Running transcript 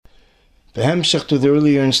Behemshech to the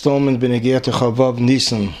earlier installment, Benegiat Chavav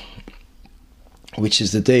Nisan, which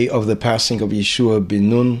is the day of the passing of Yeshua ben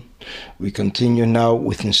Nun. We continue now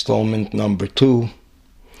with installment number 2,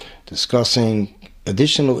 discussing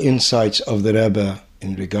additional insights of the Rebbe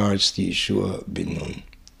in regards to Yeshua ben Nun.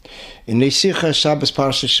 In Nesicha Shabbos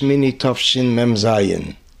Parsha Shmini Tafshin Mem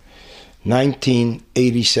Zayin,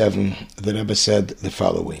 1987, the Rebbe said the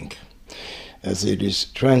following, as it is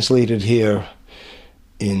translated here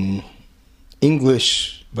in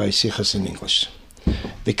English by Sichas in English.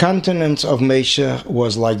 The countenance of Moshe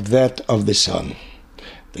was like that of the sun.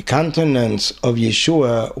 The countenance of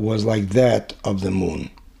Yeshua was like that of the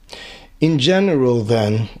moon. In general,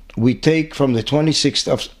 then, we take from the 26th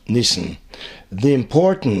of Nisan the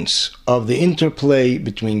importance of the interplay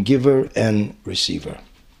between giver and receiver.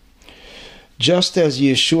 Just as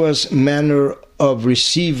Yeshua's manner of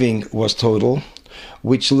receiving was total,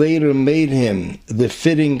 which later made him the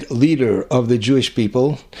fitting leader of the Jewish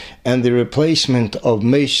people and the replacement of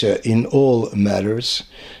Moshe in all matters,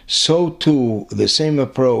 so too the same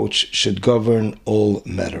approach should govern all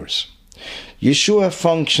matters. Yeshua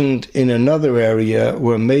functioned in another area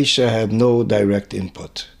where Moshe had no direct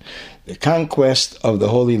input, the conquest of the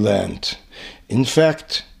Holy Land. In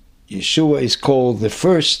fact, Yeshua is called the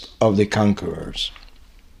first of the conquerors.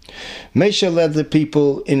 Moshe led the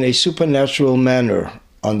people in a supernatural manner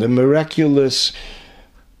under miraculous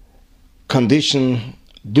condition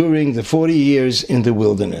during the 40 years in the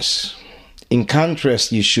wilderness. In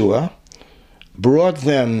contrast, Yeshua brought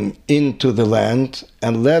them into the land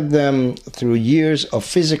and led them through years of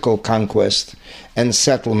physical conquest and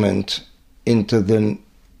settlement into the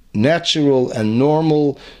natural and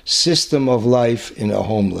normal system of life in a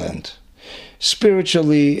homeland.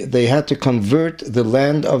 Spiritually, they had to convert the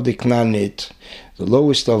land of the Knaanite, the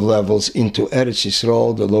lowest of levels, into Eretz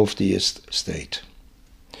Yisrael, the loftiest state.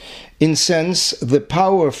 In sense, the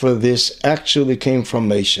power for this actually came from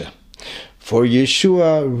Moshe, for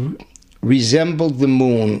Yeshua resembled the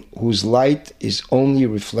moon, whose light is only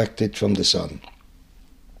reflected from the sun.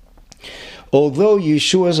 Although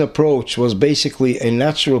Yeshua's approach was basically a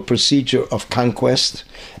natural procedure of conquest,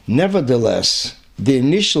 nevertheless, the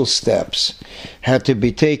initial steps had to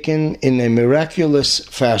be taken in a miraculous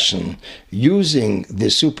fashion, using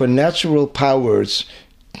the supernatural powers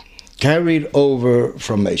carried over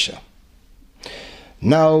from Moshe.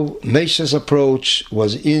 Now, Moshe's approach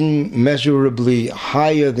was immeasurably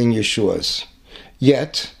higher than Yeshua's.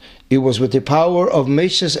 Yet, it was with the power of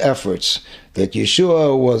Moshe's efforts that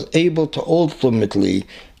Yeshua was able to ultimately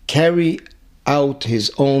carry out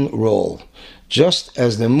his own role, just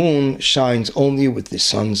as the moon shines only with the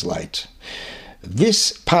sun's light.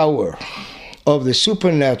 This power of the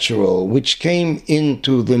supernatural, which came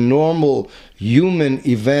into the normal human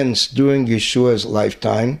events during Yeshua's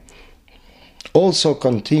lifetime, also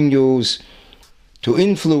continues to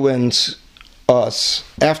influence us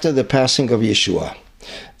after the passing of Yeshua.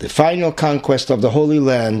 The final conquest of the Holy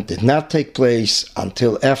Land did not take place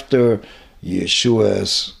until after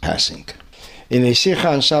Yeshua's passing. In a Sikha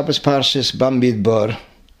on Shabbos Parshas Bamidbar,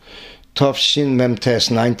 Tafshin Memtes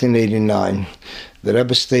 1989, the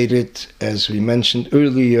Rebbe stated, as we mentioned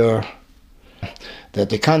earlier, that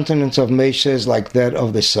the countenance of Moshe is like that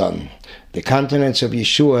of the sun. The countenance of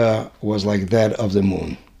Yeshua was like that of the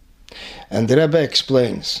moon. And the Rebbe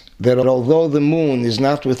explains that although the moon is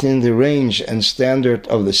not within the range and standard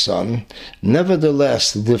of the sun,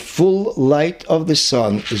 nevertheless the full light of the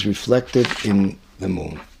sun is reflected in the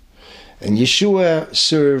moon. And Yeshua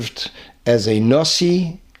served as a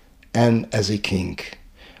Nasi and as a king,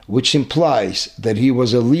 which implies that he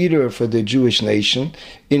was a leader for the Jewish nation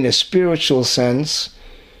in a spiritual sense.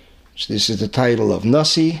 This is the title of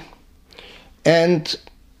Nasi, and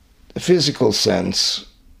a physical sense,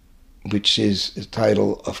 which is the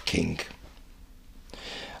title of king.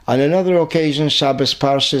 On another occasion, Shabbos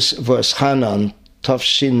Parshas V'eschanan,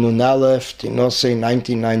 Tafshin Nun Aleph, Tinose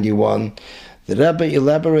 1991, the Rebbe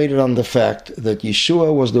elaborated on the fact that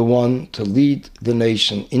Yeshua was the one to lead the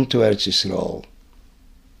nation into Eretz Yisrael.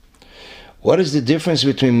 What is the difference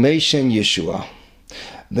between Moshe and Yeshua?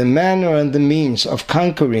 The manner and the means of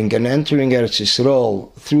conquering and entering Eretz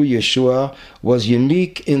Yisrael through Yeshua was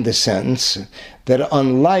unique in the sense that,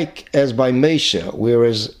 unlike as by Moshe,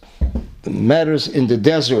 whereas the matters in the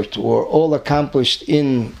desert were all accomplished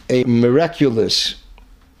in a miraculous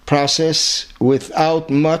process without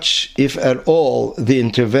much, if at all, the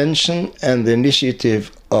intervention and the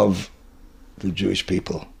initiative of the Jewish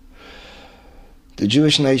people, the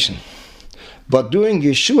Jewish nation. But during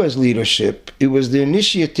Yeshua's leadership, it was the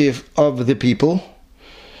initiative of the people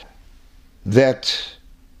that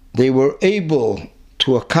they were able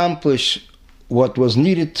to accomplish what was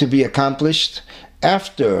needed to be accomplished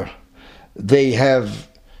after they have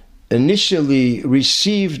initially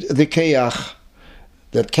received the Keach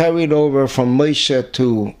that carried over from Moshe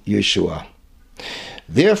to Yeshua.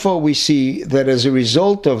 Therefore, we see that as a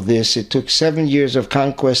result of this, it took 7 years of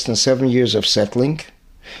conquest and 7 years of settling,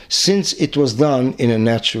 since it was done in a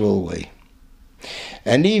natural way.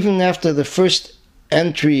 And even after the first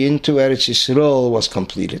entry into Eretz Yisrael was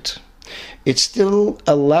completed, it still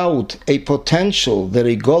allowed a potential that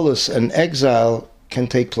a golus, an exile, can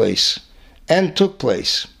take place, and took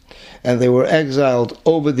place. And they were exiled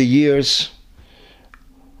over the years,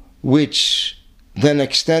 which then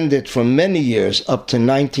extended for many years up to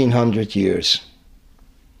 1900 years.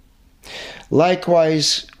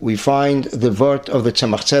 Likewise, we find the word of the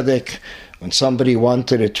Tzemach Tzedek. When somebody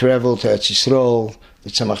wanted to travel to Eretz Yisrael, the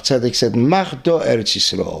Tzemach Tzedek said, Mach do Eretz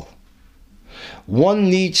Yisrael. One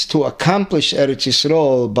needs to accomplish Eretz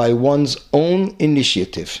Yisrael by one's own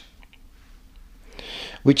initiative,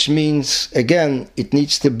 which means, again, it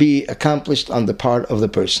needs to be accomplished on the part of the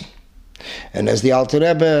person. And as the Alter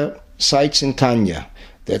Rebbe cites in Tanya,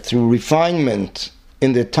 that through refinement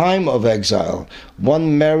in the time of exile,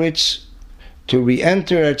 one merits to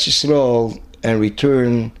re-enter Eretz Yisrael and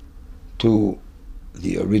return to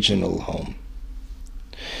the original home.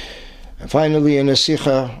 And finally, in a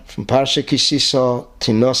Sikha from Parsha Ki Sisa,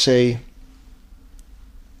 Tinose,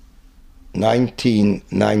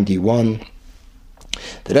 1991,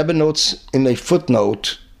 the Rebbe notes in a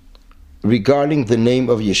footnote regarding the name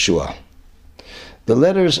of Yeshua. The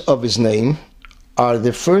letters of his name are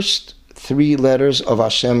the first 3 letters of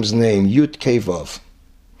Hashem's name, Yud Kei Vav.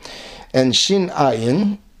 And Shin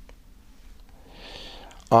Ayin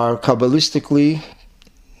are Kabbalistically,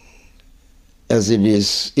 as it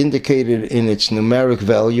is indicated in its numeric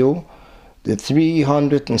value, the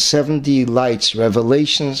 370 lights,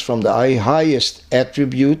 revelations from the highest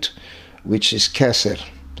attribute, which is Keser.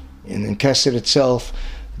 And in Keser itself,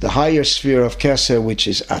 the higher sphere of Keser, which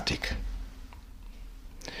is Atik.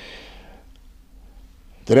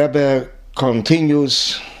 The Rebbe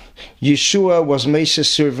continues, Yeshua was Moshe's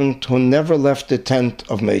servant who never left the tent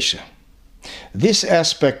of Moshe. This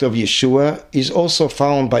aspect of Yeshua is also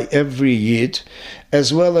found by every Yid,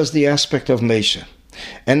 as well as the aspect of Moshe,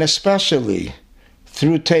 and especially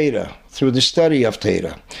through Torah, through the study of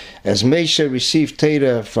Torah, as Moshe received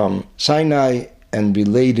Torah from Sinai and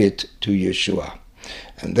relayed it to Yeshua,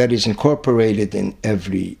 and that is incorporated in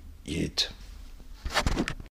every Yid.